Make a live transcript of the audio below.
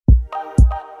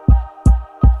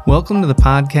Welcome to the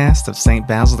podcast of St.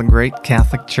 Basil the Great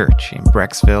Catholic Church in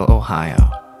Brecksville, Ohio,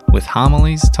 with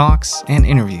homilies, talks, and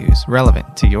interviews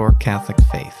relevant to your Catholic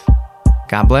faith.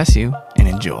 God bless you and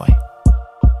enjoy.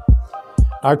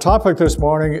 Our topic this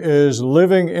morning is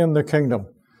living in the kingdom.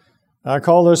 I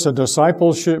call this a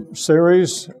discipleship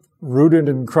series rooted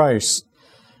in Christ.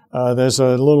 There's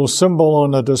a little symbol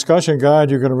on the discussion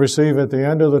guide you're going to receive at the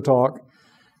end of the talk.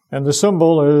 And the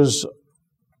symbol is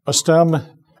a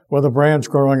stem with a branch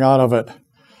growing out of it.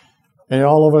 And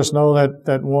all of us know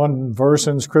that one verse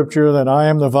in Scripture, that I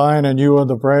am the vine and you are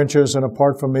the branches, and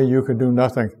apart from me you could do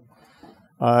nothing.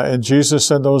 And Jesus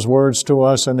said those words to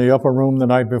us in the upper room the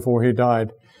night before He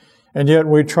died. And yet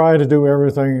we try to do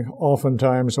everything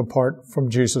oftentimes apart from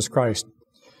Jesus Christ.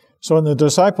 So in the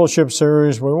discipleship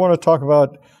series, we want to talk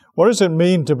about what does it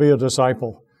mean to be a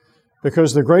disciple?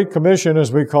 Because the Great Commission,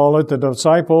 as we call it, the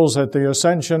disciples at the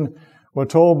ascension were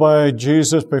told by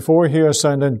Jesus before He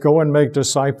ascended, go and make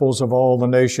disciples of all the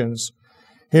nations.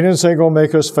 He didn't say go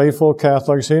make us faithful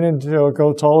Catholics. He didn't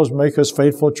go tell us make us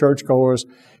faithful churchgoers.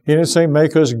 He didn't say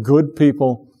make us good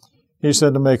people. He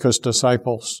said to make us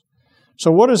disciples.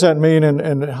 So what does that mean,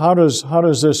 and how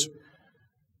does this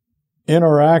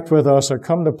interact with us or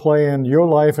come to play in your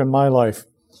life and my life?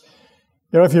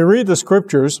 You know, if you read the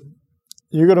Scriptures,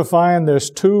 you're going to find there's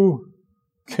two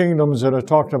kingdoms that are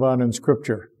talked about in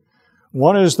Scripture.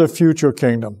 One is the future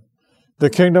kingdom, the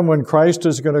kingdom when Christ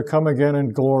is going to come again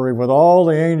in glory with all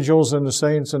the angels and the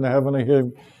saints in the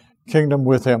heavenly kingdom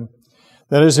with Him.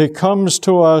 That is, He comes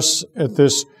to us at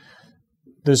this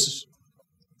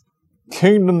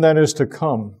kingdom that is to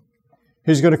come.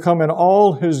 He's going to come in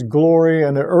all His glory,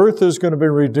 and the earth is going to be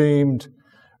redeemed.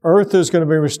 Earth is going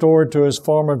to be restored to His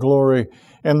former glory,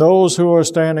 and those who are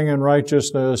standing in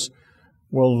righteousness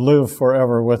will live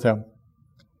forever with Him.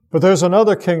 But there's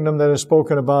another kingdom that is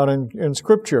spoken about in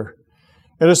Scripture.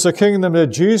 It is the kingdom that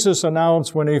Jesus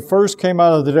announced when He first came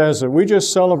out of the desert. We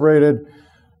just celebrated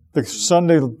the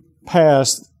Sunday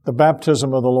past, the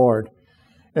baptism of the Lord.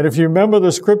 And if you remember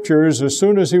the Scriptures, as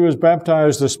soon as He was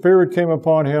baptized, the Spirit came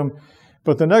upon Him.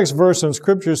 But the next verse in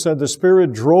Scripture said the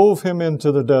Spirit drove Him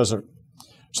into the desert.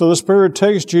 So the Spirit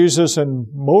takes Jesus and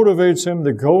motivates Him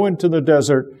to go into the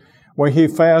desert where He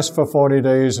fasts for 40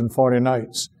 days and 40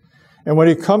 nights. And when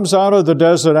He comes out of the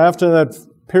desert after that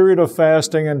period of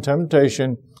fasting and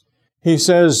temptation, He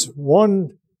says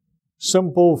one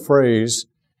simple phrase,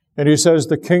 and He says,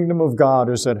 the kingdom of God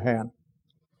is at hand.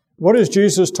 What is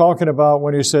Jesus talking about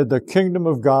when He said the kingdom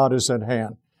of God is at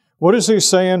hand? What is He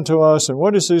saying to us, and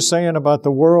what is He saying about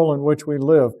the world in which we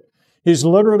live? He's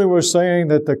literally was saying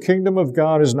that the kingdom of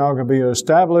God is now going to be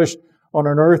established on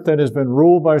an earth that has been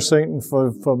ruled by Satan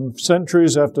for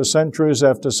centuries after centuries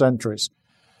after centuries.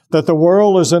 That the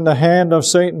world is in the hand of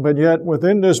Satan, but yet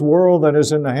within this world that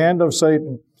is in the hand of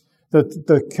Satan, that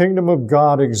the kingdom of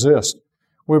God exists,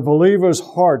 where believers'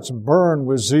 hearts burn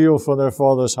with zeal for their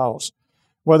Father's house,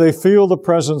 where they feel the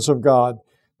presence of God,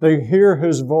 they hear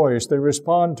His voice, they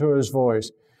respond to His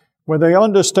voice, when they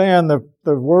understand the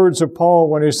words of Paul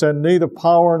when he said, neither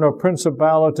power nor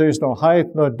principalities, nor height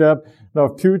nor depth,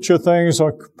 nor future things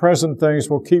nor present things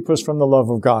will keep us from the love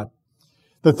of God.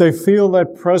 That they feel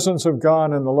that presence of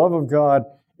God and the love of God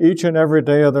each and every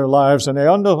day of their lives. And they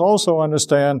also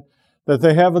understand that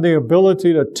they have the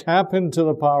ability to tap into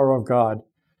the power of God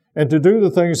and to do the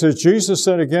things that Jesus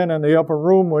said again in the upper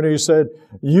room when He said,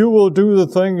 you will do the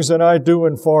things that I do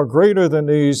and far greater than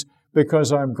these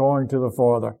because I'm going to the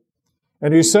Father.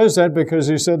 And He says that because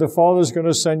He said the Father's going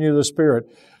to send you the Spirit.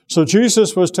 So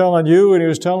Jesus was telling you and He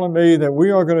was telling me that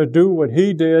we are going to do what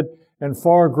He did and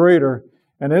far greater.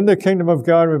 And in the kingdom of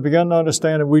God, we begin to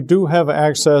understand that we do have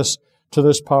access to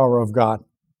this power of God.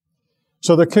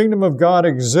 So the kingdom of God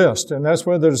exists, and that's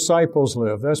where the disciples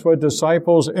live. That's where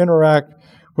disciples interact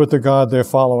with the God they're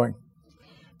following.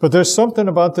 But there's something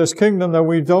about this kingdom that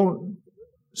we don't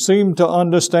seem to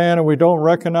understand, and we don't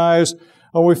recognize,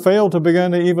 or we fail to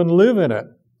begin to even live in it.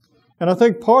 And I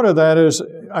think part of that is,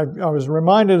 I was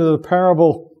reminded of the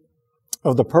parable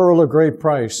of the pearl of great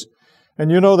price. And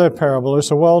you know that parable.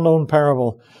 It's a well-known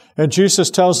parable. And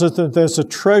Jesus tells us that there's a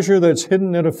treasure that's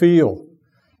hidden in a field.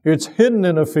 It's hidden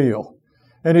in a field.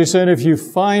 And He said, if you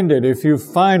find it,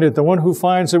 the one who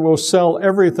finds it will sell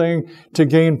everything to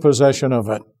gain possession of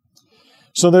it.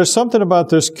 So there's something about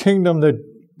this kingdom that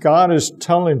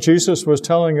Jesus was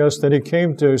telling us that He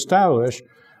came to establish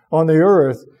on the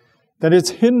earth, that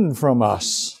it's hidden from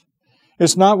us.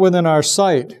 It's not within our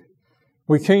sight.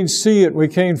 We can't see it, we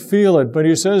can't feel it, but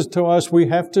He says to us we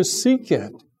have to seek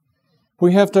it.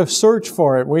 We have to search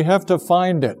for it. We have to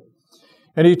find it.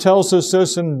 And He tells us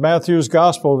this in Matthew's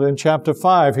Gospel in chapter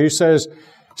 5. He says,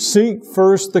 Seek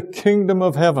first the kingdom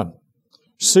of heaven.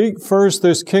 Seek first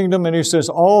this kingdom, and he says,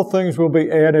 all things will be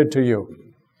added to you.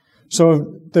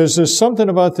 So there's this something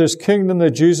about this kingdom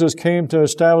that Jesus came to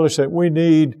establish that we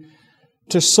need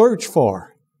to search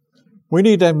for. We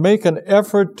need to make an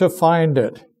effort to find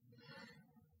it.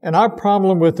 And our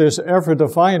problem with this effort to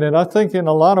find it, I think in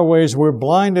a lot of ways we're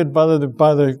blinded by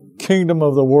the kingdom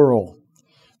of the world.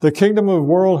 The kingdom of the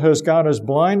world has got us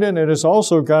blinded, and it has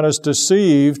also got us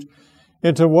deceived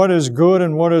into what is good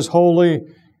and what is holy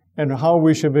and how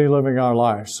we should be living our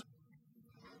lives.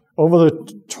 Over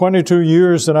the 22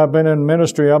 years that I've been in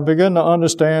ministry, I've begun to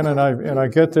understand, and I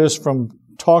get this from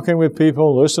talking with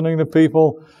people, listening to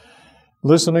people,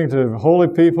 listening to holy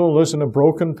people, listening to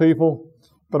broken people,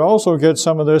 but also get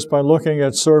some of this by looking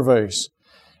at surveys.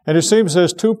 And it seems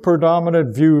there's two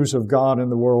predominant views of God in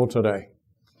the world today.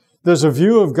 There's a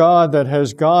view of God that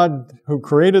has God who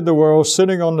created the world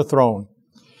sitting on the throne.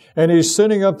 And He's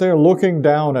sitting up there looking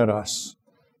down at us.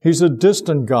 He's a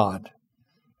distant God.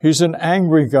 He's an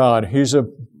angry God. He's a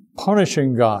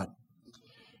punishing God.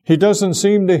 He doesn't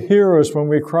seem to hear us when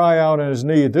we cry out in His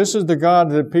need. This is the God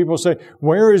that people say,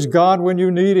 where is God when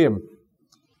you need Him?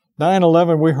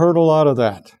 9/11, we heard a lot of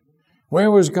that. Where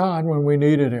was God when we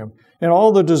needed Him? In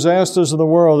all the disasters of the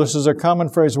world, this is a common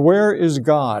phrase, where is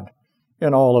God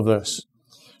in all of this?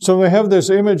 So we have this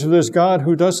image of this God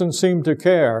who doesn't seem to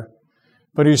care,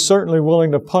 but He's certainly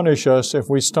willing to punish us if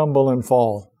we stumble and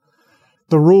fall.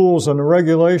 The rules and the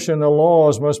regulation and the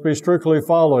laws must be strictly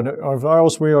followed, or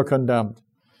else we are condemned.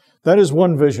 That is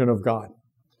one vision of God.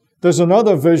 There's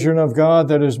another vision of God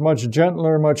that is much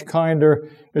gentler, much kinder,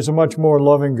 is a much more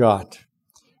loving God.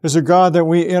 It's a God that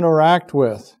we interact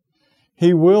with.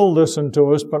 He will listen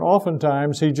to us, but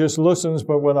oftentimes He just listens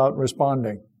but without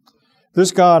responding.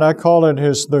 This God, I call it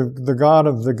the God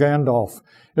of the Gandalf.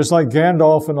 It's like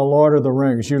Gandalf in The Lord of the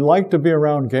Rings. You like to be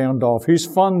around Gandalf. He's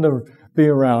fun to be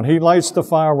around. He lights the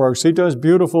fireworks. He does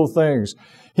beautiful things.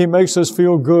 He makes us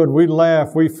feel good. We laugh.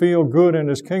 We feel good in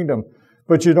His kingdom.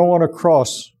 But you don't want to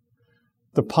cross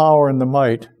the power and the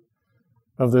might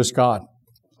of this God.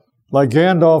 Like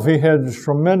Gandalf, he had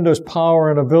tremendous power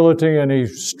and ability, and he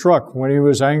struck when he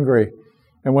was angry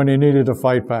and when he needed to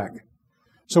fight back.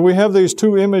 So we have these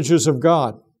two images of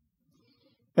God,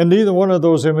 and neither one of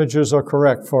those images are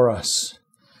correct for us.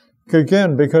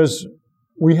 Again, because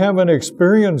we haven't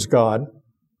experienced God,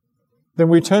 then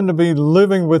we tend to be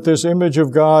living with this image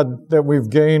of God that we've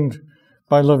gained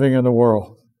by living in the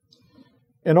world.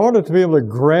 In order to be able to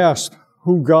grasp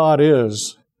who God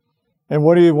is and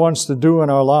what He wants to do in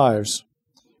our lives,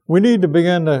 we need to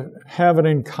begin to have an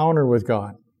encounter with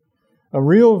God. A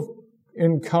real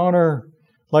encounter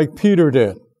like Peter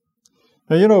did.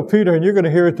 Now, you know, Peter, and you're going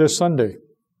to hear it this Sunday.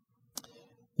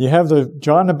 You have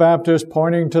John the Baptist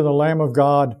pointing to the Lamb of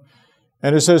God,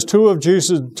 and it says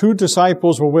two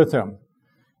disciples were with him.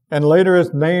 And later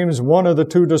it names one of the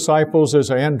two disciples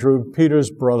as Andrew,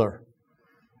 Peter's brother.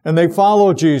 And they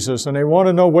follow Jesus, and they want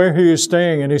to know where He is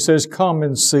staying, and He says, come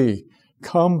and see.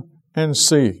 Come and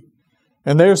see.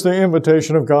 And there's the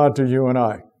invitation of God to you and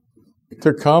I,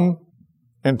 to come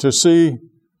and to see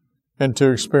and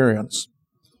to experience.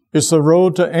 It's the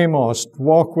road to Amos, to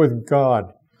walk with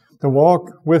God, to walk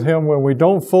with Him when we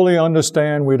don't fully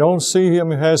understand, we don't see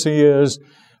Him as He is,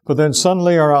 but then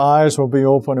suddenly our eyes will be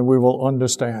open and we will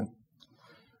understand.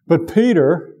 But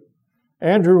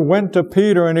Andrew went to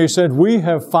Peter and he said, we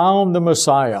have found the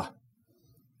Messiah.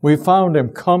 We found Him.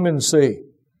 Come and see.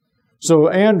 So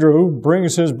Andrew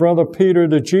brings his brother Peter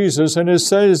to Jesus, and it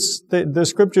says, the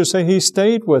Scriptures say he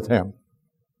stayed with him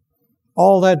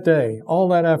all that day, all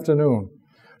that afternoon.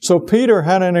 So Peter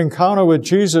had an encounter with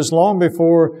Jesus long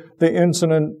before the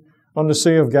incident on the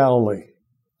Sea of Galilee.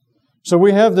 So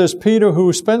we have this Peter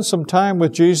who spent some time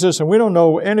with Jesus, and we don't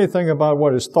know anything about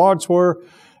what his thoughts were,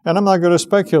 and I'm not going to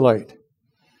speculate.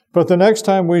 But the next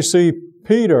time we see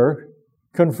Peter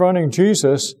confronting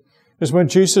Jesus is when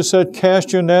Jesus said,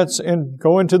 cast your nets and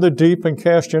go into the deep and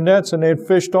cast your nets, and they had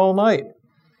fished all night.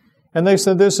 And they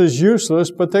said, this is useless,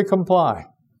 but they comply.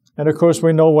 And of course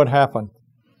we know what happened.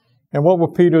 And what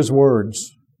were Peter's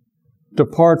words?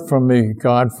 Depart from me,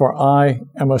 God, for I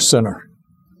am a sinner.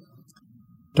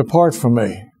 Depart from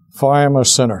me, for I am a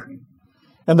sinner.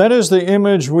 And that is the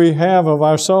image we have of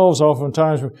ourselves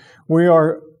oftentimes. We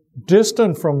are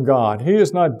distant from God. He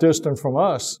is not distant from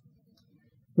us.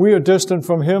 We are distant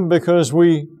from Him because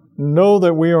we know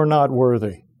that we are not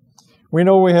worthy. We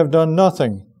know we have done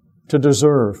nothing to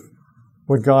deserve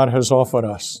what God has offered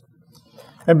us.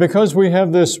 And because we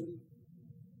have this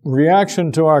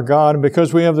reaction to our God, and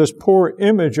because we have this poor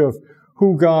image of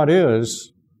who God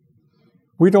is,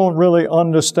 we don't really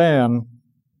understand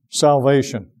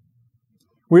salvation.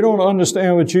 We don't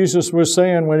understand what Jesus was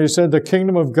saying when He said the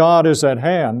kingdom of God is at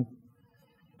hand,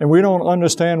 and we don't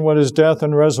understand what His death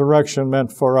and resurrection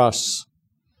meant for us.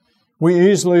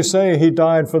 We easily say He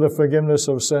died for the forgiveness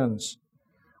of sins.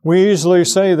 We easily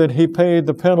say that He paid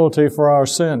the penalty for our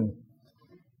sin.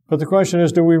 But the question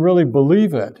is, do we really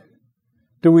believe it?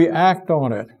 Do we act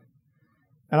on it?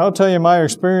 And I'll tell you, my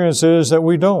experience is that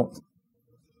we don't.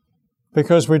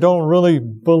 Because we don't really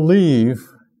believe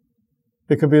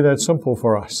it could be that simple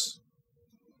for us.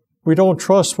 We don't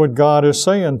trust what God is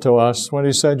saying to us when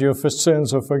He said your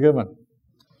sins are forgiven.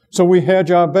 So we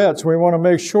hedge our bets. We want to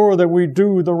make sure that we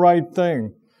do the right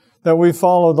thing, that we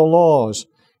follow the laws.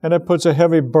 And it puts a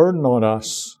heavy burden on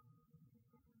us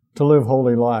to live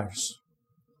holy lives.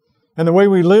 And the way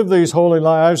we live these holy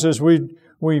lives is we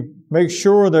make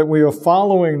sure that we are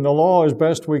following the law as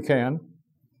best we can.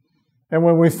 And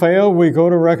when we fail, we go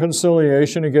to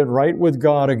reconciliation and get right with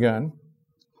God again.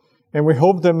 And we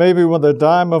hope that maybe with the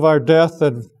time of our death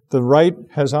that the right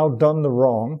has outdone the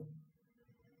wrong.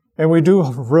 And we do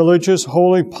religious,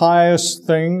 holy, pious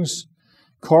things,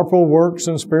 corporal works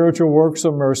and spiritual works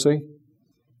of mercy,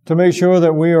 to make sure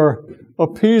that we are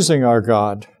appeasing our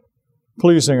God,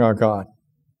 pleasing our God.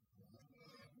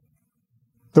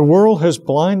 The world has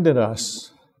blinded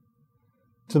us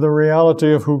to the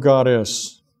reality of who God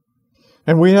is.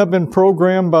 And we have been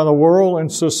programmed by the world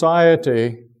and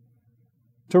society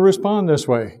to respond this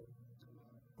way.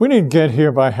 We didn't get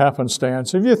here by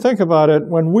happenstance. If you think about it,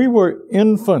 when we were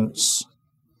infants,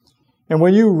 and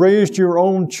when you raised your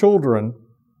own children,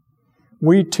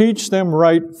 we teach them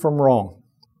right from wrong.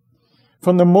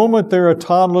 From the moment they're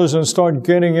toddlers and start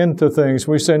getting into things,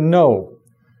 we say, no,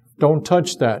 don't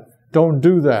touch that, don't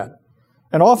do that.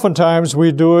 And oftentimes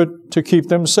we do it to keep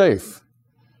them safe,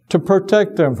 to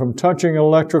protect them from touching an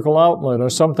electrical outlet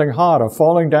or something hot or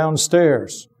falling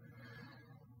downstairs.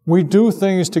 We do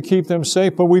things to keep them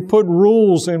safe, but we put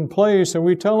rules in place and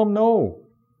we tell them no.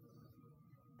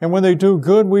 And when they do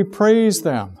good, we praise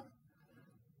them.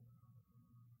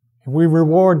 We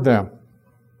reward them.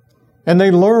 And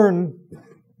they learn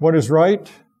what is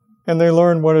right, and they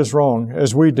learn what is wrong,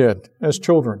 as we did as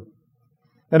children.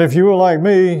 And if you were like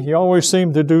me, you always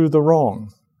seemed to do the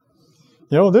wrong.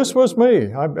 You know, this was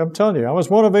me. I'm telling you, I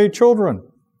was one of 8 children.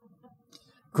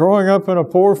 Growing up in a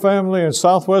poor family in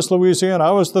southwest Louisiana,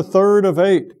 I was the 3rd of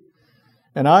 8.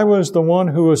 And I was the one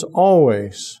who was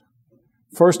always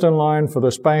first in line for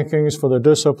the spankings, for the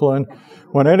discipline,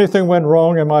 when anything went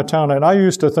wrong in my town. And I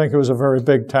used to think it was a very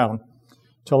big town.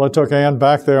 Till I took Ann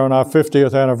back there on our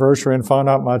 50th anniversary and found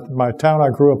out my town I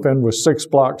grew up in was 6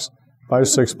 blocks by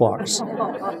 6 blocks.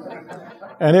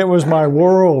 And it was my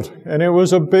world, and it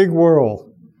was a big world.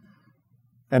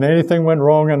 And anything went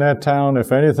wrong in that town,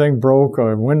 if anything broke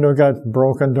or a window got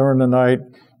broken during the night,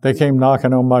 they came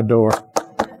knocking on my door.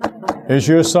 Is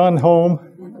your son home?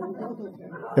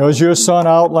 Was your son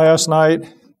out last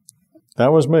night?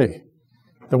 That was me,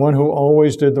 the one who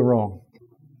always did the wrong.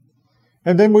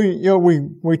 And then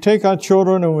we take our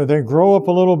children and when they grow up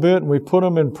a little bit and we put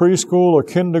them in preschool or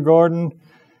kindergarten,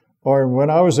 or when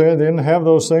I was there, they didn't have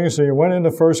those things, so you went into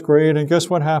 1st grade, and guess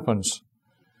what happens?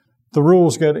 The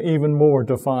rules get even more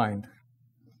defined.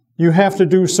 You have to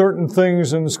do certain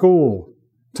things in school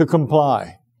to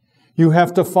comply. You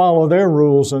have to follow their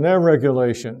rules and their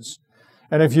regulations.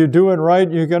 And if you do it right,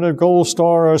 you get a gold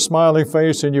star or a smiley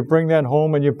face, and you bring that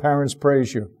home and your parents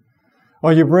praise you.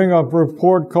 Or you bring a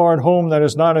report card home that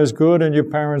is not as good and your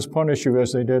parents punish you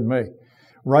as they did me.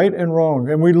 Right and wrong.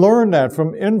 And we learn that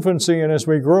from infancy, and as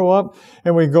we grow up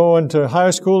and we go into high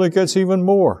school, it gets even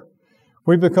more.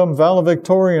 We become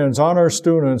valedictorians, honor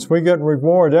students. We get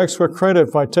reward, extra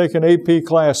credit by taking AP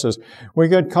classes. We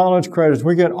get college credits.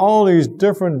 We get all these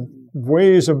different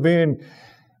ways of being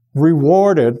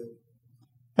rewarded.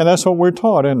 And that's what we're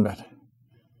taught, isn't it?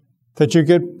 That you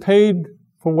get paid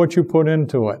for what you put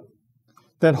into it.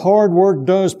 That hard work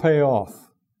does pay off.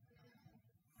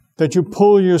 That you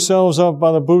pull yourselves up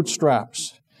by the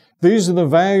bootstraps. These are the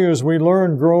values we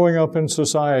learn growing up in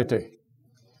society.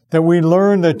 That we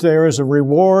learn that there is a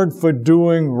reward for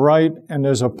doing right and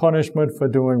there's a punishment for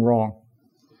doing wrong.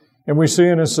 And we see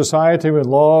it in society with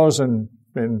laws and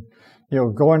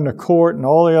going to court and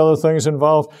all the other things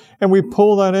involved. And we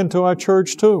pull that into our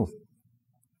church too.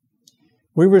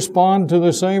 We respond to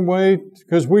the same way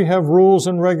because we have rules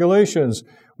and regulations.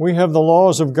 We have the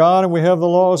laws of God and we have the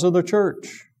laws of the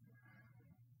church.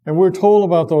 And we're told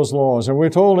about those laws. And we're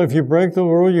told if you break the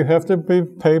rule, you have to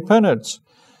pay penance.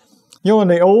 In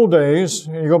the old days,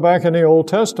 you go back in the Old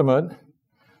Testament,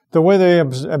 the way they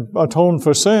atoned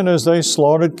for sin is they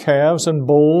slaughtered calves and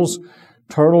bulls,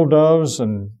 turtle doves,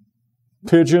 and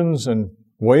pigeons and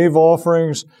wave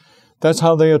offerings. That's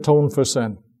how they atoned for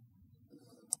sin.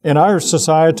 In our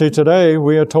society today,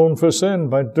 we atone for sin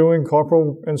by doing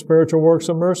corporal and spiritual works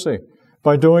of mercy,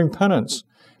 by doing penance.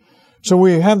 So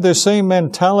we have the same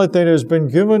mentality that has been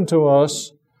given to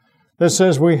us that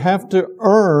says we have to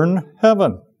earn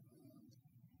heaven.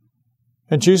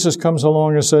 And Jesus comes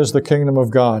along and says the kingdom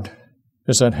of God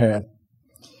is at hand.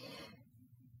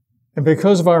 And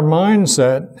because of our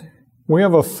mindset, we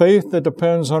have a faith that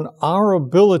depends on our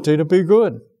ability to be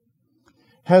good.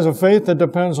 Has a faith that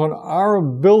depends on our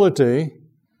ability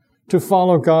to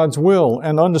follow God's will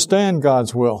and understand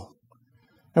God's will.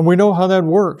 And we know how that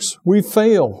works. We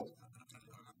fail.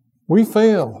 We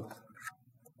fail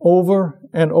over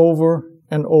and over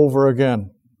and over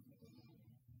again.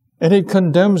 And it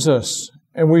condemns us,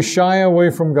 and we shy away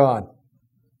from God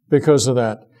because of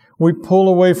that. We pull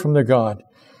away from the God.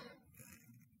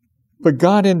 But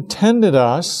God intended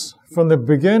us from the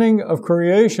beginning of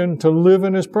creation to live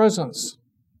in His presence.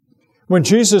 When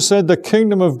Jesus said the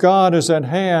kingdom of God is at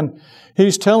hand,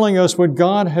 He's telling us what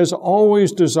God has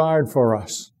always desired for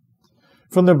us.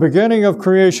 From the beginning of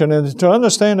creation, and to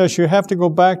understand this, you have to go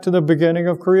back to the beginning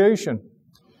of creation.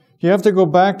 You have to go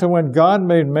back to when God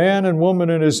made man and woman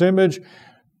in His image,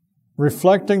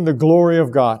 reflecting the glory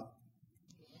of God.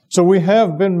 So we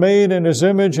have been made in His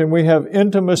image and we have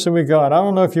intimacy with God. I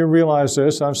don't know if you realize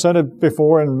this. I've said it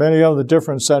before in many other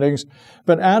different settings,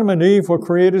 but Adam and Eve were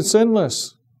created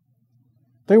sinless.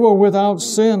 They were without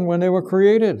sin when they were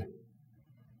created.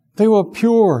 They were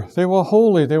pure. They were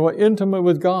holy. They were intimate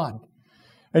with God.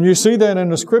 And you see that in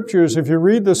the Scriptures. If you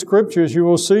read the Scriptures, you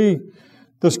will see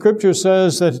the Scripture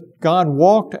says that God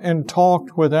walked and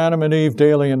talked with Adam and Eve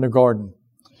daily in the garden.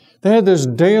 They had this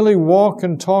daily walk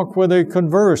and talk where they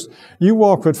conversed. You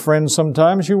walk with friends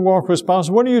sometimes. You walk with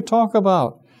spouses. What do you talk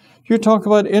about? You talk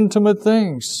about intimate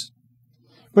things.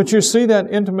 But you see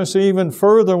that intimacy even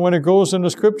further when it goes into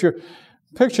Scripture.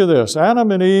 Picture this, Adam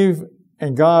and Eve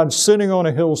and God sitting on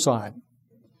a hillside.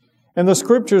 And the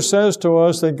Scripture says to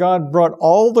us that God brought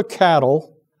all the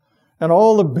cattle and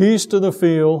all the beasts of the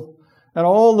field and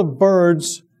all the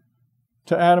birds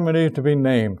to Adam and Eve to be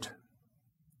named.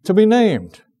 To be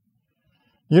named.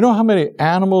 You know how many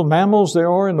mammals there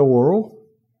are in the world?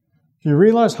 Do you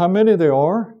realize how many there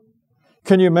are?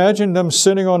 Can you imagine them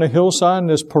sitting on a hillside and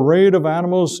this parade of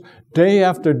animals day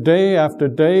after day after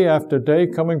day after day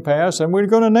coming past, and we're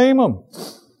going to name them?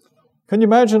 Can you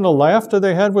imagine the laughter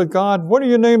they had with God? What do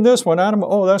you name this one, Adam?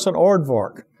 Oh, that's an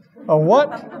aardvark. A what?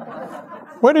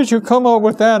 Where did you come up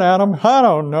with that, Adam? I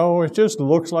don't know. It just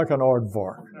looks like an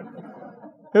aardvark.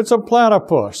 It's a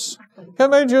platypus. What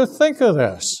made you think of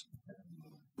this?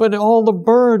 But all the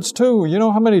birds, too. You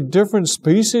know how many different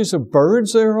species of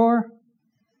birds there are?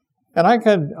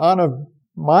 And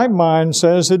my mind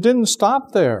says it didn't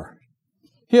stop there.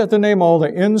 He had to name all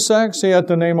the insects. He had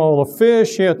to name all the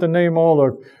fish. He had to name all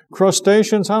the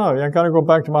crustaceans. I got to go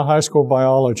back to my high school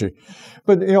biology.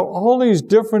 But, all these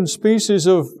different species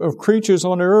of creatures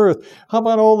on the earth. How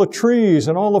about all the trees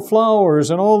and all the flowers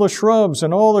and all the shrubs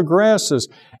and all the grasses?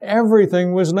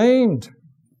 Everything was named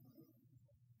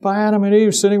by Adam and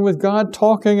Eve sitting with God,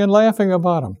 talking and laughing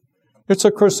about them. It's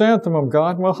a chrysanthemum,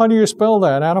 God. Well, how do you spell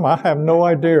that, Adam? I have no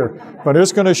idea. But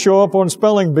it's going to show up on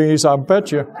spelling bees, I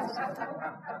bet you.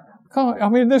 I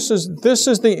mean, this is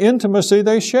the intimacy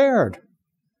they shared.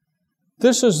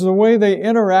 This is the way they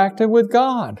interacted with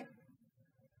God.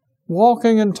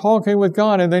 Walking and talking with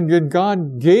God. And then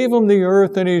God gave them the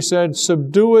earth and He said,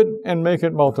 subdue it and make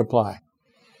it multiply.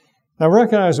 Now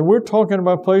recognize that we're talking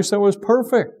about a place that was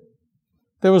perfect.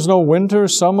 There was no winter,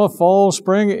 summer, fall,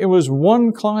 spring. It was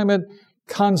one climate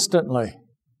constantly.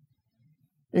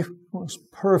 It was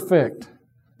perfect.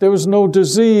 There was no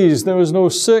disease. There was no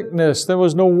sickness. There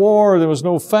was no war. There was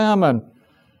no famine.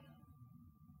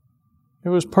 It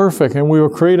was perfect. And we were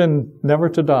created never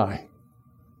to die,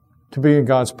 to be in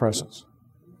God's presence.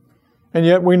 And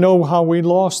yet we know how we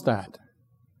lost that.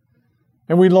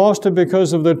 And we lost it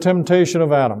because of the temptation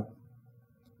of Adam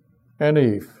and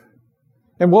Eve.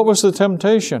 And what was the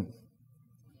temptation?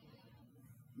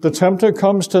 The tempter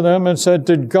comes to them and said,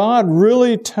 did God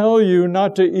really tell you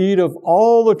not to eat of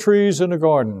all the trees in the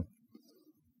garden?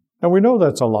 And we know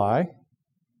that's a lie.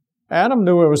 Adam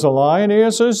knew it was a lie, and he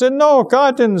answers, no,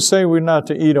 God didn't say we're not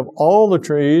to eat of all the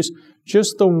trees,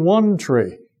 just the one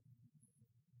tree.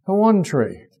 The one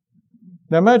tree.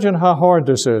 Now imagine how hard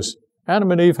this is.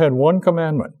 Adam and Eve had one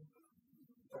commandment.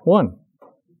 One.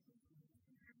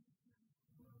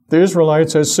 The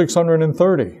Israelites had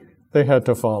 630 they had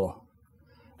to follow.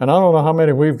 And I don't know how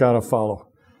many we've got to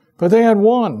follow. But they had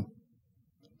one.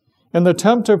 And the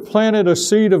tempter planted a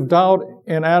seed of doubt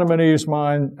in Adam and Eve's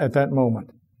mind at that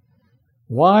moment?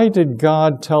 Why did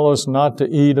God tell us not to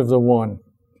eat of the one?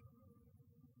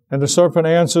 And the serpent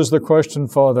answers the question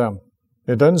for them.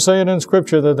 It doesn't say it in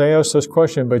Scripture that they asked this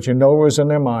question, but you know it was in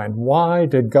their mind. Why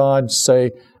did God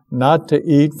say not to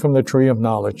eat from the tree of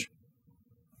knowledge?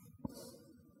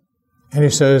 And He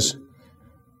says,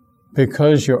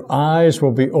 because your eyes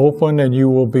will be open and you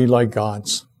will be like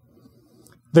gods.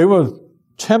 They were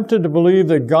tempted to believe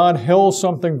that God held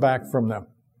something back from them.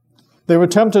 They were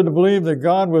tempted to believe that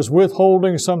God was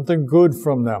withholding something good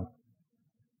from them.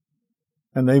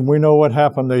 And we know what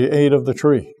happened. They ate of the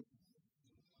tree.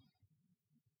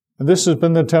 And this has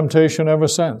been the temptation ever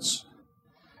since.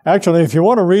 Actually, if you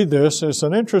want to read this, it's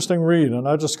an interesting read, and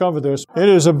I discovered this. It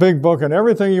is a big book, and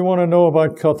everything you want to know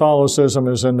about Catholicism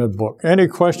is in the book. Any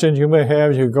questions you may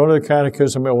have, you go to the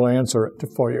Catechism, it will answer it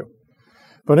for you.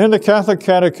 But in the Catholic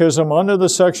Catechism, under the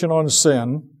section on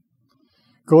sin,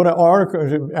 go to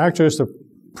article, actually it's the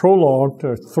prologue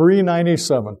to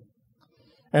 397.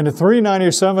 And in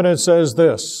 397 it says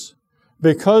this,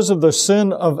 because of the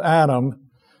sin of Adam,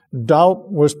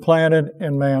 doubt was planted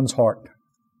in man's heart.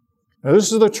 Now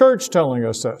this is the church telling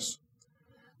us this,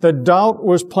 that doubt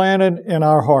was planted in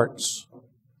our hearts.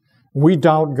 We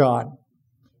doubt God.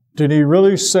 Did He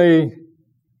really say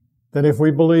that if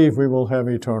we believe we will have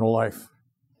eternal life?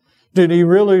 Did He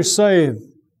really say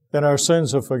that our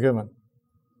sins are forgiven?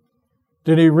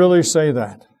 Did He really say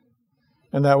that?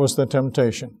 And that was the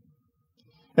temptation.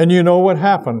 And you know what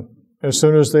happened as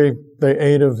soon as they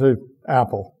ate of the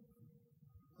apple.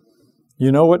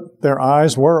 You know what? Their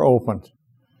eyes were opened.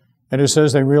 And it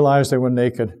says they realized they were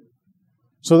naked.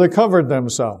 So they covered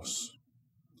themselves.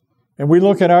 And we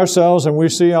look at ourselves and we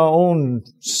see our own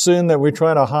sin that we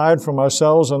try to hide from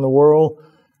ourselves and the world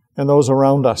and those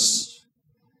around us.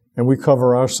 And we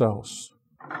cover ourselves.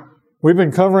 We've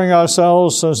been covering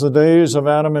ourselves since the days of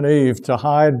Adam and Eve to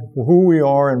hide who we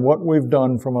are and what we've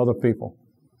done from other people.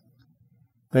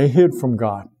 They hid from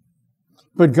God.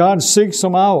 But God seeks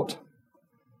them out.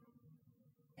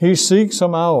 He seeks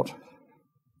them out.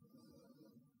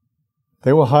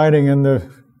 They were hiding in the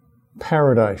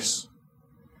paradise.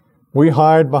 We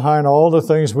hide behind all the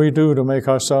things we do to make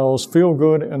ourselves feel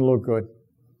good and look good.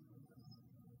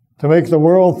 To make the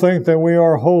world think that we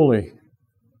are holy,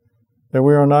 that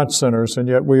we are not sinners, and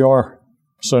yet we are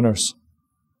sinners.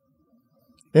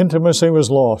 Intimacy was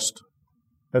lost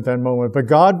at that moment. But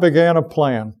God began a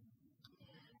plan.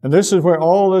 And this is where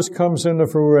all this comes into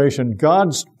fruition.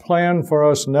 God's plan for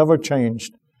us never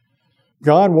changed.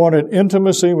 God wanted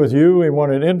intimacy with you. He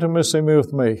wanted intimacy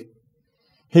with me.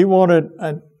 He wanted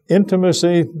an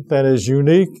intimacy that is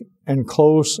unique and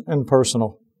close and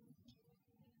personal.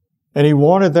 And He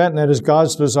wanted that, and that is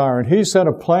God's desire. And He set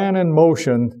a plan in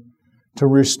motion to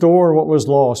restore what was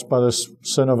lost by the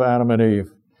sin of Adam and Eve.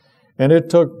 And it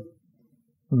took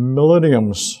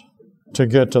millenniums to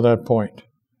get to that point.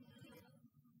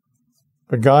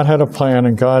 But God had a plan,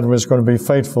 and God was going to be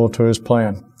faithful to His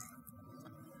plan.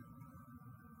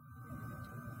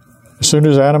 As soon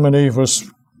as Adam and Eve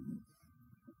was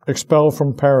expelled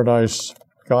from paradise,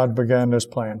 God began this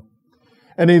plan.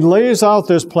 And He lays out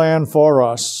this plan for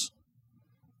us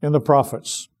in the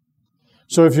prophets.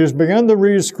 So if you begin to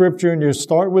read Scripture and you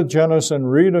start with Genesis and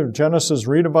read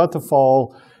about the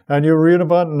fall, and you read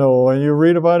about Noah, and you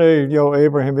read about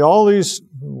Abraham, all these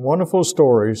wonderful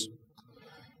stories,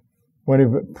 when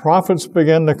the prophets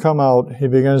begin to come out, He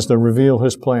begins to reveal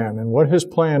His plan. And what His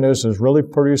plan is really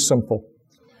pretty simple.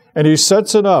 And He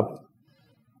sets it up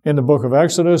in the book of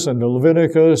Exodus and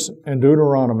Leviticus and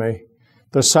Deuteronomy,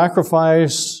 the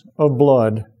sacrifice of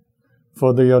blood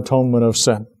for the atonement of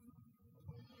sin.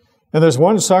 And there's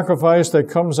one sacrifice that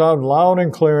comes out loud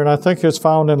and clear, and I think it's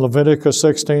found in Leviticus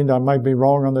 16. I might be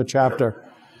wrong on the chapter.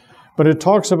 But it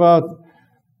talks about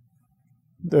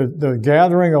the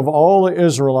gathering of all the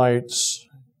Israelites,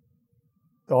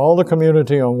 all the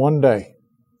community on one day.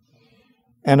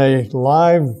 And a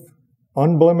live,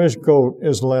 unblemished goat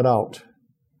is led out.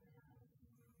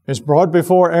 It's brought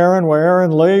before Aaron, where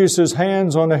Aaron lays his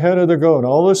hands on the head of the goat.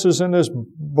 All this is in this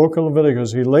book of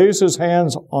Leviticus. He lays his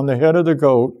hands on the head of the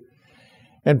goat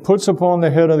and puts upon the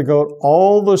head of the goat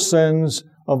all the sins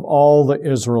of all the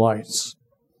Israelites.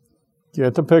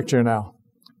 Get the picture now.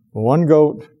 One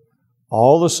goat,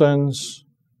 all the sins,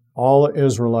 all the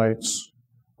Israelites,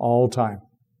 all time.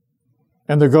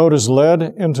 And the goat is led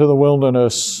into the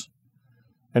wilderness,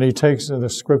 and he takes, the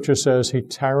Scripture says, he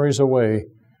carries away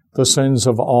the sins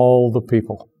of all the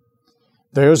people.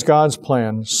 There's God's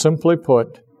plan, simply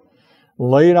put,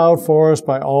 laid out for us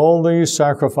by all these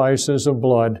sacrifices of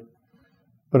blood,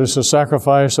 but it's the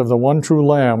sacrifice of the one true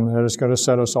Lamb that is going to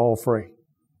set us all free.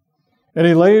 And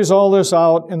He lays all this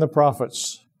out in the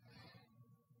prophets.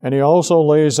 And He also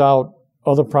lays out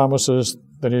other promises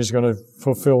that He's going to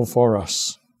fulfill for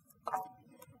us.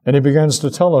 And He begins to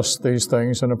tell us these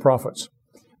things in the prophets.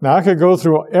 Now, I could go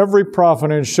through every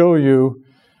prophet and show you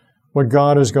what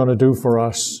God is going to do for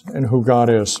us and who God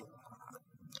is.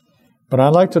 But I'd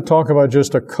like to talk about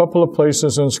just a couple of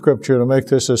places in Scripture to make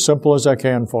this as simple as I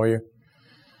can for you.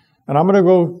 And I'm going to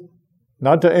go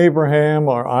not to Abraham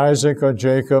or Isaac or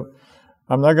Jacob.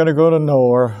 I'm not going to go to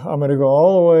Noah. I'm going to go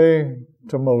all the way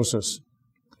to Moses.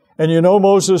 And you know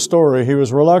Moses' story. He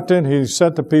was reluctant. He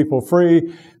set the people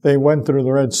free. They went through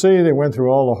the Red Sea. They went through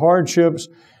all the hardships.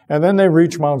 And then they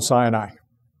reached Mount Sinai.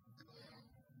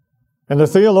 And the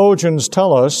theologians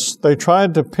tell us they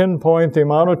tried to pinpoint the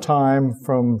amount of time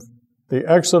from the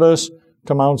Exodus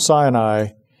to Mount Sinai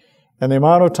and the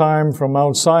amount of time from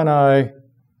Mount Sinai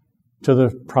to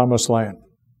the Promised Land.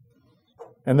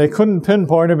 And they couldn't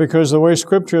pinpoint it because the way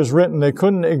Scripture is written, they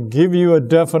couldn't give you a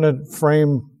definite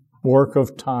framework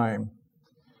of time.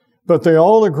 But they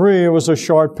all agree it was a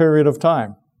short period of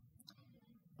time,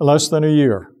 less than a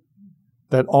year,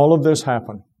 that all of this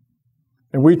happened.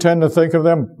 And we tend to think of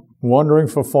them wandering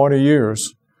for 40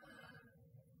 years,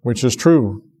 which is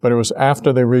true, but it was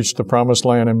after they reached the Promised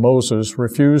Land and Moses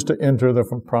refused to enter the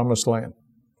Promised Land.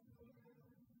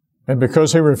 And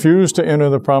because he refused to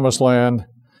enter the Promised Land,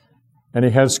 and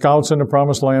he had scouts in the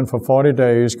Promised Land for 40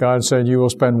 days, God said, you will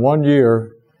spend 1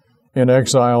 year in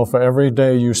exile for every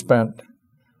day you spent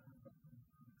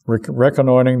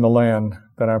reconnoitering the land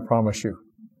that I promised you.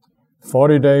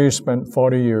 40 days spent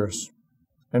 40 years.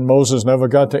 And Moses never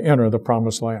got to enter the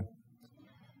Promised Land.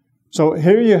 So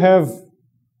here you have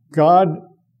God,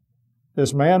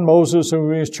 this man Moses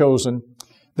who He has chosen.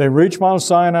 They reach Mount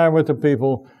Sinai with the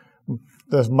people.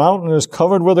 The mountain is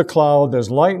covered with a cloud. There's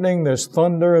lightning, there's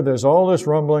thunder, there's all this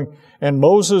rumbling. And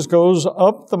Moses goes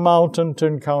up the mountain to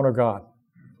encounter God.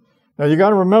 Now you got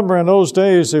to remember in those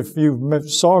days, if you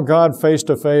saw God face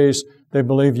to face, they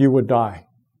believed you would die.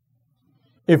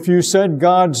 If you said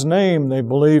God's name, they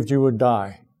believed you would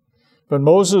die. But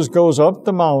Moses goes up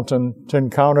the mountain to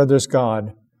encounter this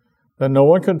God that no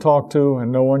one could talk to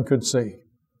and no one could see.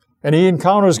 And he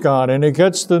encounters God and he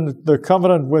gets the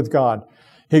covenant with God.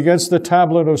 He gets the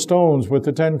tablet of stones with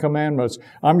the 10 commandments.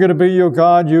 I'm going to be your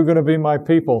God, you're going to be my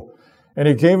people. And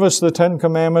He gave us the 10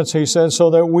 commandments, He said, so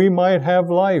that we might have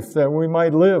life, that we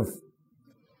might live.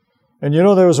 And you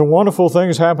know, there was a wonderful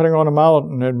things happening on the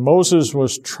mountain, and Moses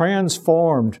was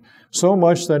transformed so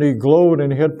much that he glowed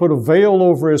and he had put a veil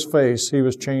over his face. He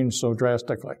was changed so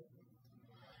drastically.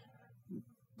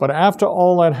 But after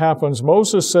all that happens,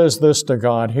 Moses says this to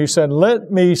God. He said,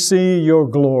 let me see your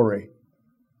glory.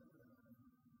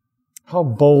 How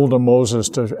bold of Moses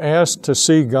to ask to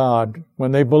see God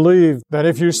when they believed that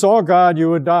if you saw God, you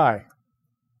would die.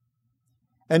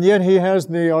 And yet he has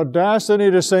the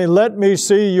audacity to say, let me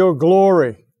see your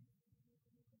glory.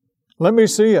 Let me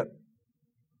see it.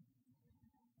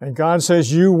 And God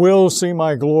says, you will see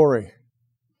my glory,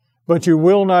 but you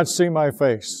will not see my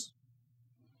face.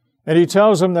 And He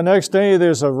tells him the next day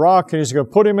there's a rock, and He's going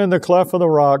to put him in the cleft of the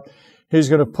rock. He's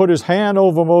going to put His hand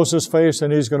over Moses' face,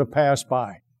 and He's going to pass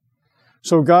by.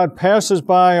 So God passes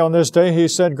by on this day. He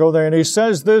said, go there. And He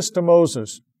says this to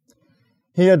Moses.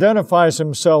 He identifies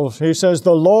Himself. He says,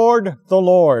 the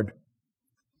Lord,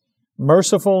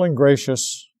 merciful and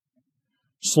gracious,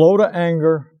 slow to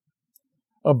anger,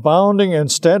 abounding in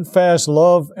steadfast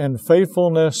love and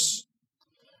faithfulness,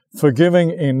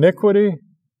 forgiving iniquity,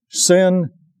 sin,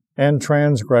 and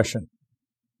transgression.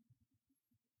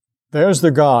 There's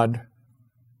the God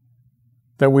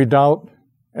that we doubt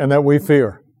and that we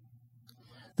fear.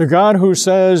 The God who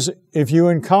says, if you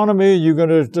encounter me, you're going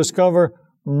to discover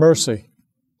mercy.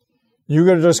 You're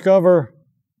going to discover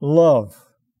love.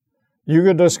 You're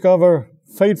going to discover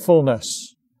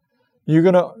faithfulness. You're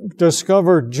going to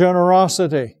discover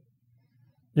generosity.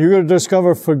 You're going to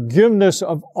discover forgiveness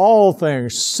of all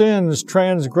things, sins,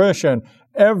 transgression,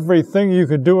 everything you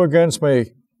could do against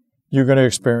me, you're going to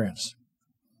experience.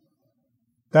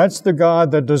 That's the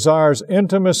God that desires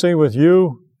intimacy with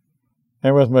you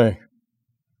and with me.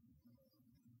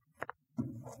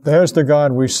 There's the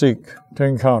God we seek to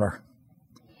encounter.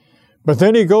 But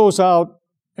then He goes out,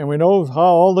 and we know how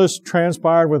all this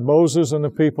transpired with Moses and the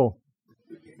people.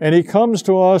 And He comes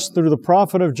to us through the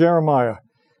prophet of Jeremiah.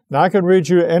 Now I could read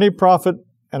you any prophet,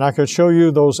 and I could show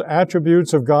you those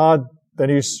attributes of God that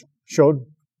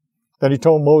He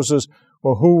told Moses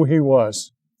or who He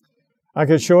was. I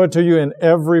could show it to you in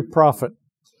every prophet.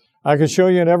 I could show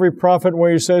you in every prophet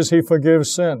where He says He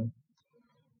forgives sin.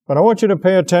 But I want you to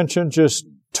pay attention just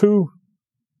two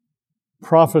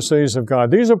prophecies of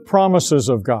God. These are promises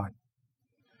of God.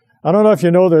 I don't know if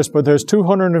you know this, but there's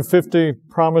 250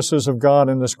 promises of God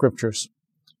in the Scriptures.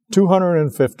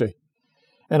 250.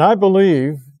 And I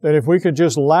believe that if we could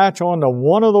just latch on to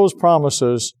one of those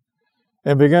promises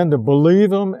and begin to believe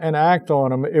them and act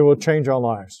on them, it will change our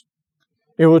lives.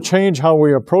 It will change how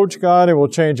we approach God. It will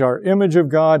change our image of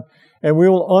God. And we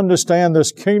will understand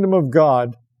this kingdom of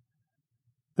God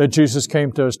that Jesus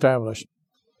came to establish.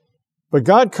 But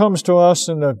God comes to us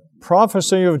in the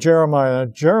prophecy of Jeremiah.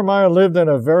 Jeremiah lived in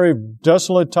a very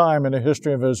desolate time in the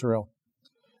history of Israel.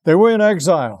 They were in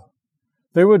exile.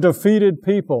 They were defeated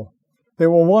people. They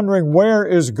were wondering, where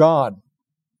is God?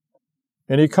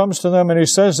 And He comes to them and He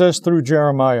says this through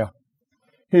Jeremiah.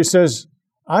 He says,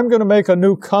 I'm going to make a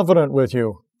new covenant with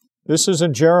you. This is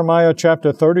in Jeremiah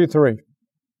chapter 33.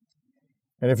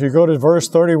 And if you go to verse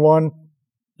 31,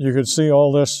 you could see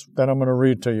all this that I'm going to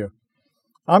read to you.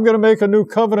 I'm going to make a new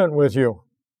covenant with you.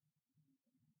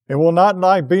 It will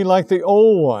not be like the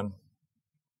old one.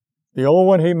 The old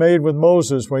one He made with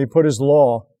Moses when He put His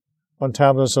law on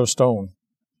tablets of stone.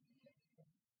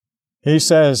 He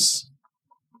says,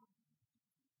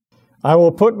 I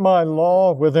will put my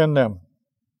law within them.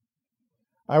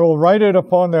 I will write it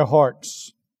upon their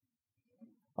hearts.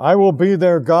 I will be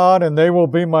their God, and they will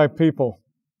be my people.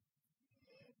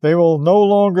 They will no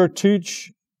longer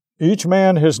teach each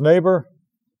man his neighbor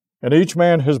and each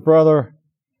man his brother,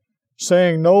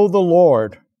 saying, Know the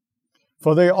Lord,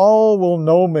 for they all will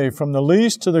know me, from the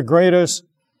least to the greatest,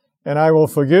 and I will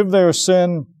forgive their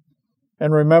sin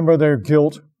and remember their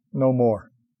guilt no more.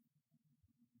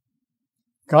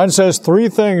 God says three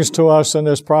things to us in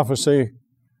this prophecy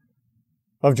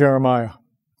of Jeremiah.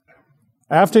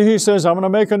 After He says, I'm going to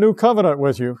make a new covenant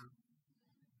with you,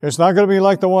 it's not going to be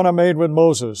like the one I made with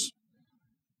Moses.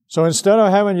 So instead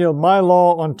of having my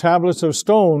law on tablets of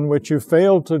stone, which you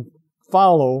failed to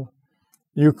follow,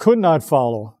 you could not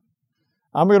follow,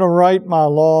 I'm going to write my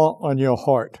law on your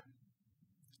heart.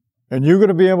 And you're going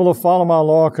to be able to follow my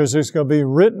law because it's going to be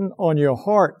written on your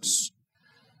hearts.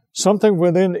 Something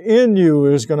within you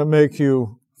is going to make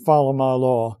you follow my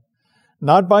law.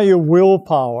 Not by your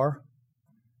willpower,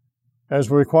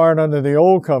 as required under the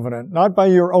old covenant, not by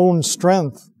your own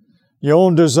strength, your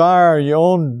own desire, your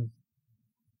own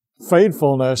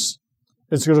faithfulness.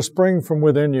 It's going to spring from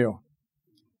within you.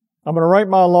 I'm going to write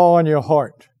my law on your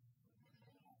heart.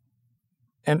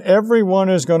 And everyone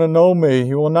is going to know me.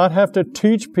 You will not have to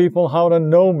teach people how to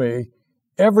know me.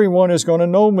 Everyone is going to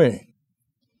know me.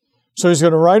 So He's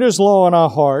going to write His law in our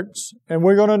hearts, and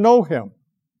we're going to know Him.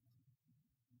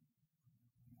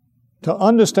 To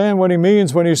understand what He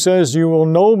means when He says, you will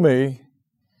know me,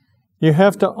 you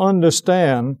have to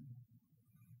understand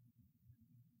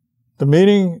the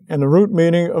meaning and the root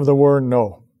meaning of the word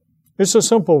know. It's a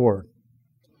simple word.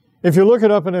 If you look it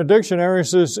up in a dictionary, it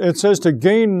says to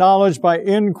gain knowledge by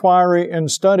inquiry and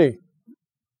study.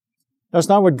 That's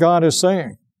not what God is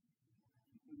saying.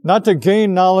 Not to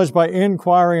gain knowledge by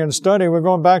inquiry and study. We're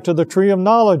going back to the tree of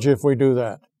knowledge if we do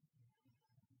that.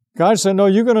 God said, no,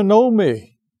 you're going to know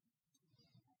me.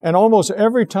 And almost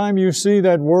every time you see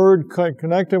that word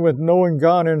connected with knowing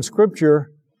God in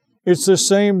Scripture, it's the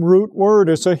same root word.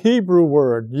 It's a Hebrew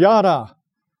word, yada.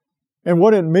 And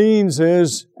what it means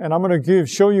is, and I'm going to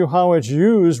show you how it's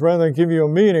used rather than give you a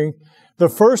meaning. The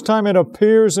first time it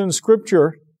appears in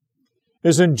Scripture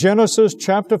is in Genesis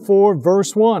chapter 4,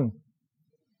 verse 1.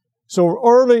 So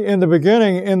early in the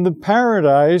beginning, in the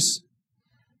paradise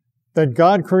that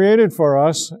God created for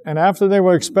us, and after they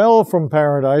were expelled from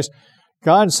paradise,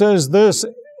 God says this,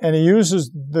 and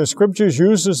the Scriptures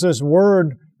uses this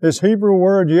word, this Hebrew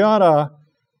word, yada,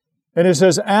 and it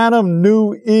says, Adam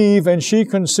knew Eve, and she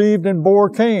conceived and bore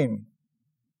Cain.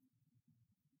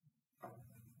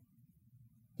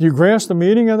 Do you grasp the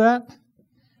meaning of that?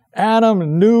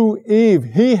 Adam knew Eve.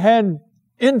 He had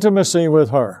intimacy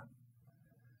with her.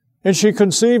 And she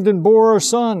conceived and bore a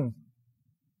son.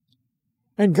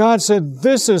 And God said,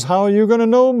 this is how you're going to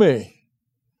know me.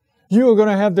 You are going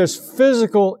to have this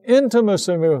physical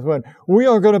intimacy with me. We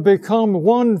are going to become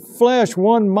one flesh,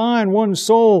 one mind, one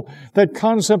soul. That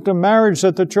concept of marriage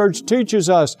that the church teaches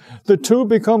us. The two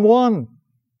become one.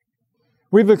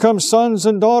 We become sons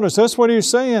and daughters. That's what He's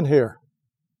saying here.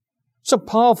 It's a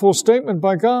powerful statement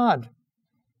by God.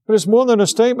 But it's more than a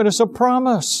statement, it's a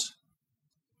promise.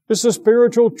 It's a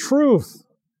spiritual truth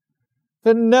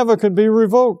that never can be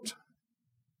revoked.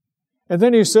 And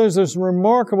then He says this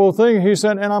remarkable thing. He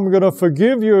said, and I'm going to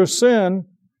forgive your sin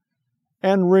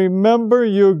and remember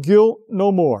your guilt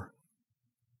no more.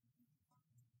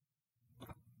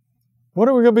 What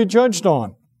are we going to be judged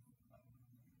on?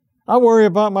 I worry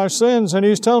about my sins, and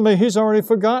He's telling me He's already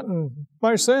forgotten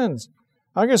my sins.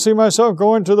 I can see myself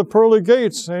going to the pearly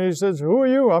gates, and He says, who are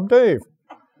you? I'm Dave.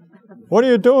 What are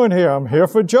you doing here? I'm here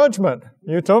for judgment.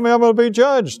 You told me I'm going to be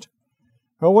judged.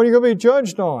 Well, what are you going to be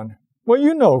judged on? Well,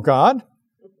 you know, God.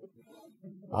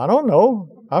 I don't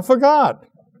know. I forgot.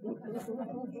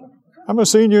 I'm a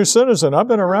senior citizen. I've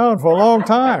been around for a long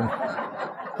time.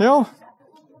 You know?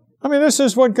 I mean, this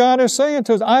is what God is saying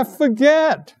to us. I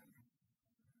forget.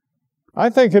 I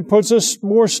think it puts us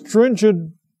more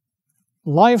stringent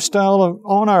lifestyle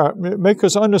make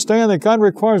us understand that God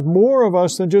requires more of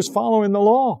us than just following the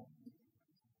law.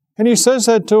 And He says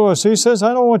that to us. He says,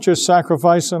 I don't want your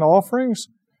sacrifice and offerings.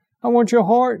 I want your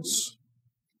hearts.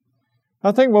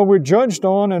 I think what we're judged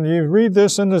on, and you read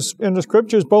this in the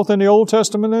Scriptures, both in the Old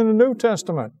Testament and the New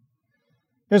Testament.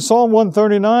 In Psalm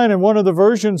 139, in one of the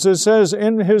versions, it says,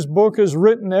 in His book is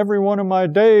written every one of my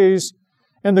days,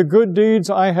 and the good deeds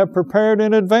I have prepared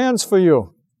in advance for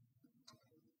you.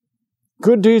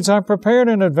 Good deeds I prepared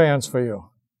in advance for you.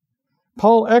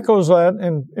 Paul echoes that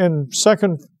in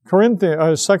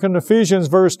 2 Ephesians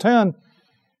verse 10,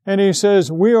 and he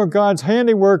says, we are God's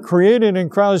handiwork created in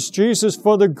Christ Jesus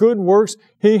for the good works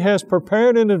He has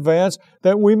prepared in advance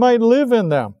that we might live in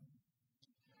them.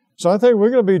 So I think we're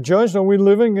going to be judged. Are we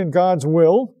living in God's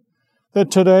will?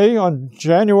 That today, on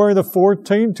January the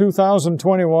 14th,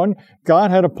 2021,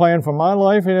 God had a plan for my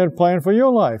life, He had a plan for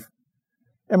your life.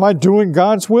 Am I doing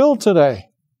God's will today?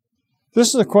 This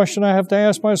is a question I have to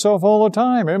ask myself all the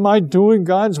time. Am I doing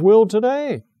God's will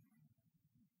today?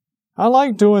 I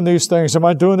like doing these things. Am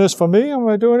I doing this for me, or am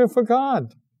I doing it for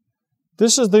God?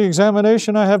 This is the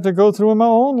examination I have to go through in my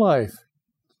own life.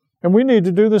 And we need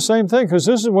to do the same thing, because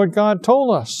this is what God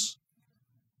told us.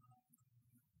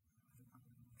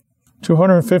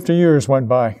 250 years went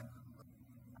by.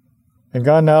 And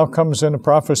God now comes in the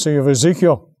prophecy of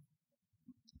Ezekiel.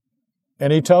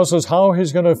 And He tells us how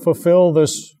He's going to fulfill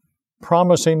this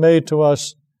promise He made to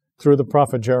us through the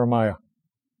prophet Jeremiah.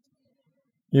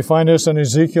 You find this in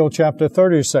Ezekiel chapter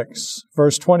 36,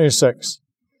 verse 26.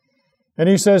 And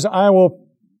He says, I will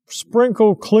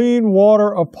sprinkle clean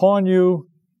water upon you,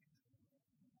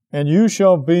 and you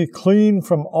shall be clean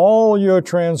from all your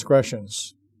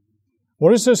transgressions.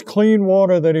 What is this clean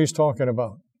water that He's talking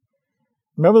about?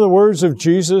 Remember the words of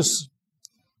Jesus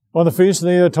on the Feast of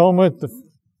the Atonement,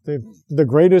 the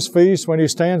greatest feast, when He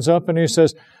stands up and He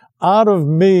says, out of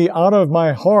me, out of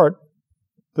my heart,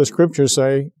 the Scriptures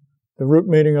say, the root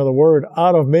meaning of the word,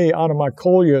 out of me, out of my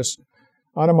kolios,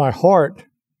 out of my heart,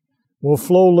 will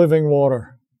flow living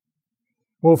water.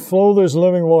 Will flow this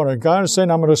living water. God is saying,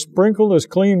 I'm going to sprinkle this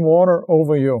clean water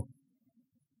over you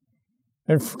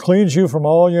and cleanse you from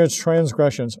all your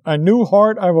transgressions. A new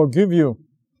heart I will give you,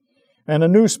 and a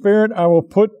new spirit I will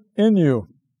put in you.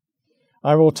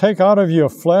 I will take out of your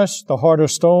flesh the heart of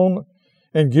stone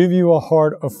and give you a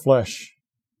heart of flesh.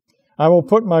 I will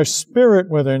put my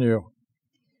spirit within you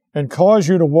and cause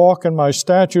you to walk in my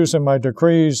statutes and my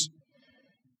decrees,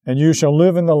 and you shall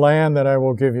live in the land that I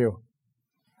will give you.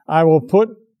 I will put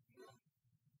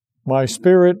my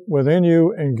spirit within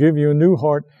you and give you a new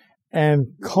heart and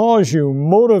cause you,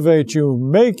 motivate you,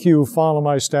 make you follow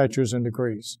my statutes and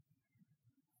decrees.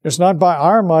 It's not by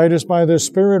our might, it's by the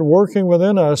Spirit working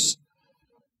within us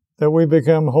that we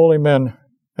become holy men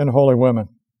and holy women.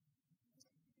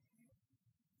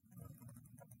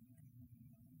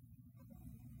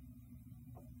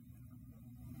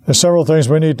 There's several things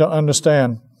we need to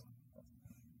understand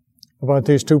about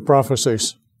these two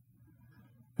prophecies.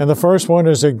 And the first one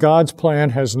is that God's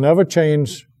plan has never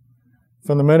changed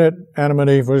from the minute Adam and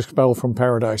Eve were expelled from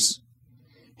paradise.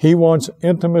 He wants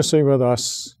intimacy with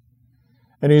us,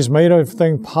 and He's made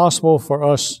everything possible for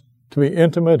us to be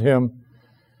intimate with Him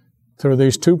through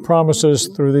these two promises,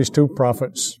 through these two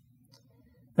prophets,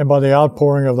 and by the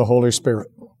outpouring of the Holy Spirit.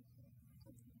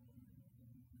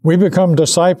 We become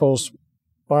disciples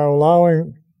by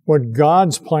allowing what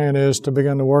God's plan is to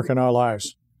begin to work in our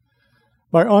lives,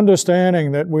 by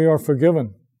understanding that we are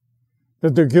forgiven,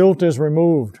 that the guilt is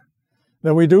removed,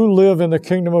 that we do live in the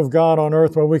kingdom of God on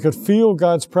earth where we could feel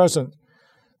God's presence,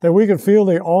 that we could feel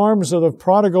the arms of the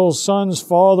prodigal son's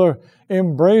father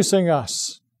embracing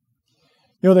us.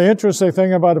 You know, the interesting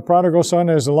thing about the prodigal son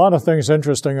is a lot of things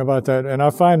interesting about that, and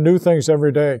I find new things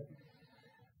every day.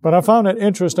 But I found it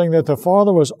interesting that the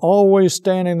father was always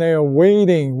standing there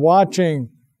waiting, watching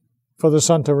for the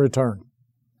son to return.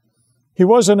 He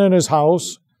wasn't in his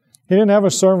house. He didn't have a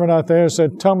servant out there that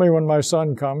said, tell me when my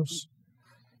son comes.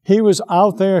 He was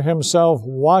out there himself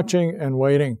watching and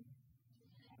waiting.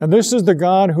 And this is the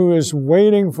God who is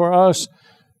waiting for us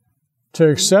to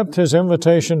accept His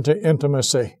invitation to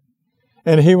intimacy.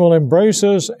 And He will embrace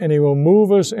us, and He will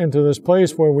move us into this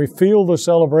place where we feel the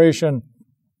celebration,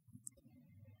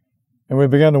 and we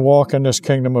begin to walk in this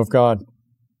kingdom of God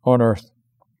on earth.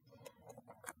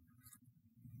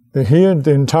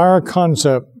 The entire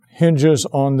concept hinges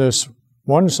on this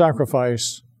one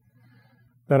sacrifice,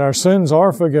 that our sins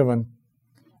are forgiven,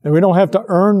 and we don't have to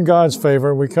earn God's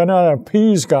favor. We cannot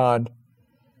appease God,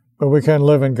 but we can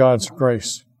live in God's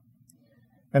grace.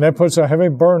 And that puts a heavy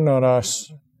burden on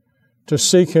us to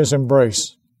seek His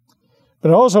embrace. But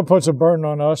it also puts a burden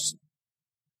on us,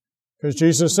 because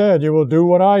Jesus said, you will do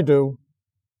what I do,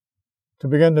 to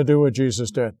begin to do what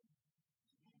Jesus did.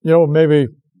 You know, maybe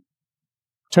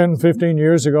 10, 15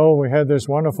 years ago, we had this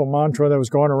wonderful mantra that was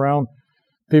going around.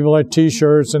 People had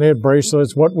T-shirts and they had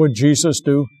bracelets. What would Jesus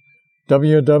do?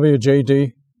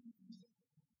 WWJD.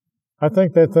 I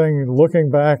think that thing, looking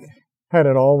back, had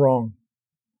it all wrong.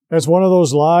 That's one of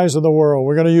those lies of the world.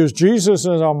 We're going to use Jesus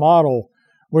as our model.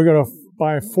 We're going to,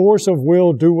 by force of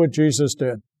will, do what Jesus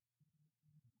did.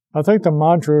 I think the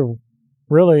mantra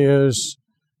really is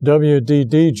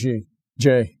WDDJ.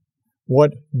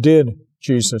 What did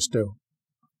Jesus do?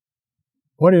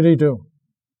 What did He do?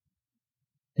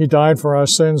 He died for our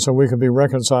sins so we could be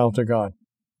reconciled to God.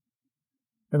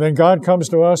 And then God comes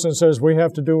to us and says we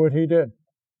have to do what He did.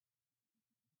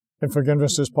 And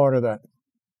forgiveness is part of that.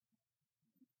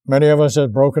 Many of us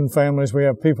have broken families. We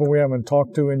have people we haven't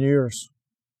talked to in years.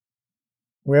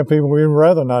 We have people we'd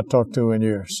rather not talk to in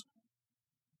years.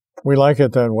 We like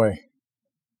it that way.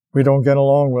 We don't get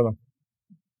along with them.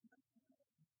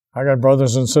 I got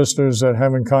brothers and sisters that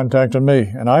haven't contacted me,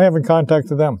 and I haven't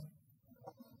contacted them.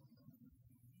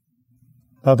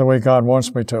 Not the way God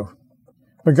wants me to.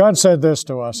 But God said this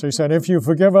to us. He said, if you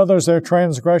forgive others their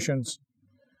transgressions,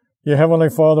 your Heavenly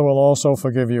Father will also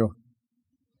forgive you.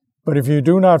 But if you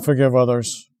do not forgive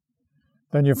others,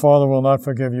 then your Father will not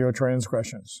forgive your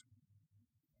transgressions.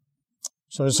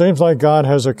 So it seems like God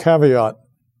has a caveat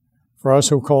for us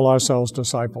who call ourselves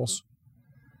disciples,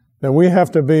 that we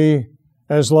have to be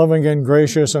as loving and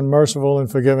gracious and merciful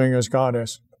and forgiving as God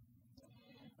is.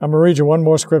 I'm going to read you one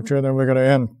more scripture and then we're going to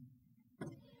end.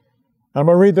 I'm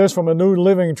going to read this from a New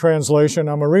Living Translation.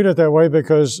 I'm going to read it that way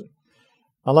because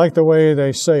I like the way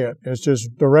they say it. It's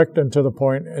just direct and to the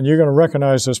point, and you're going to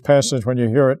recognize this passage when you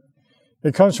hear it.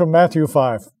 It comes from Matthew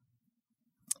 5.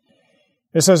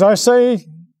 It says, I say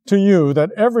to you that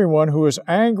everyone who is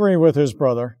angry with his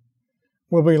brother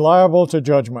will be liable to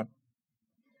judgment.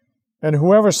 And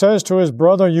whoever says to his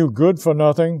brother, you good for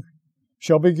nothing,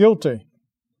 shall be guilty.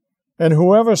 And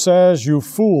whoever says, you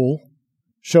fool,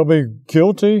 shall be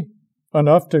guilty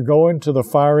enough to go into the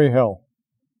fiery hell.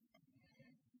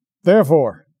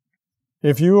 Therefore,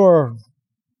 if you are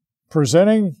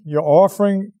presenting your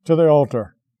offering to the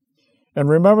altar, and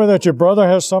remember that your brother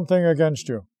has something against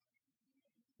you,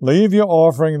 leave your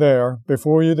offering there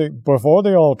before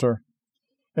the altar,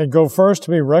 and go first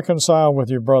to be reconciled with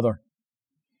your brother,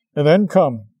 and then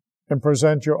come and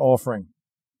present your offering.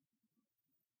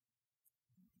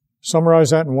 Summarize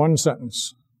that in one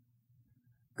sentence.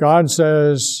 God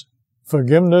says,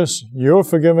 forgiveness, you're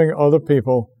forgiving other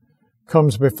people,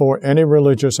 comes before any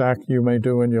religious act you may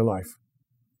do in your life.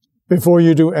 Before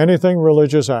you do anything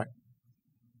religious act,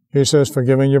 He says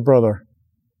forgiving your brother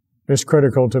is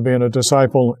critical to being a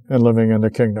disciple and living in the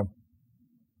kingdom.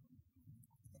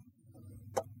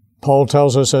 Paul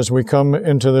tells us as we come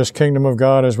into this kingdom of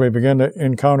God, as we begin to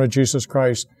encounter Jesus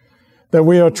Christ, that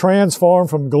we are transformed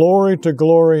from glory to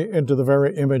glory into the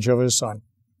very image of His Son.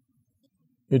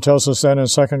 He tells us that in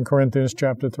 2 Corinthians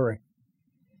chapter 3.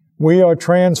 We are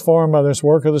transformed by this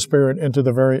work of the Spirit into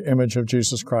the very image of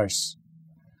Jesus Christ.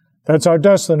 That's our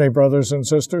destiny, brothers and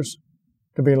sisters,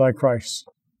 to be like Christ.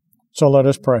 So let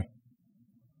us pray.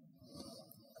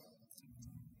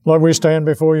 Lord, we stand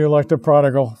before you like the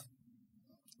prodigal,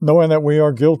 knowing that we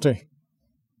are guilty.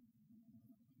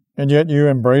 And yet you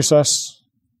embrace us.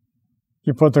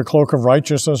 You put the cloak of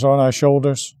righteousness on our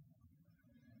shoulders.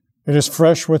 It is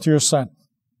fresh with your scent.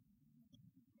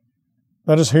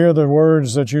 Let us hear the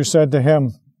words that you said to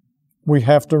him. We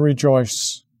have to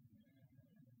rejoice,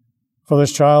 for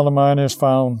this child of mine is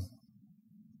found.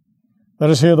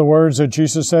 Let us hear the words that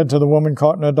Jesus said to the woman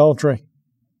caught in adultery.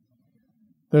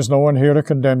 There's no one here to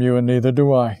condemn you, and neither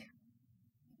do I.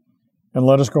 And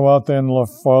let us go out then, Lord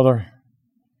Father,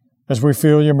 as we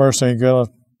feel your mercy,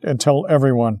 and tell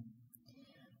everyone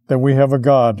that we have a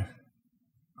God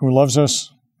who loves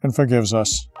us and forgives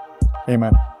us.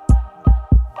 Amen.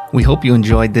 We hope you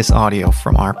enjoyed this audio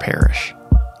from our parish.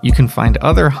 You can find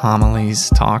other homilies,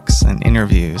 talks, and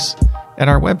interviews at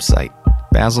our website,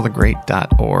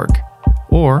 basilthegreat.org,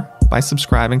 or by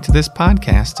subscribing to this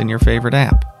podcast in your favorite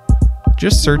app.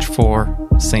 just search for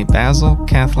St. Basil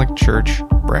Catholic Church,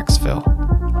 Brecksville.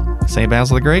 St.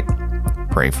 Basil the Great,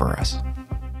 pray for us.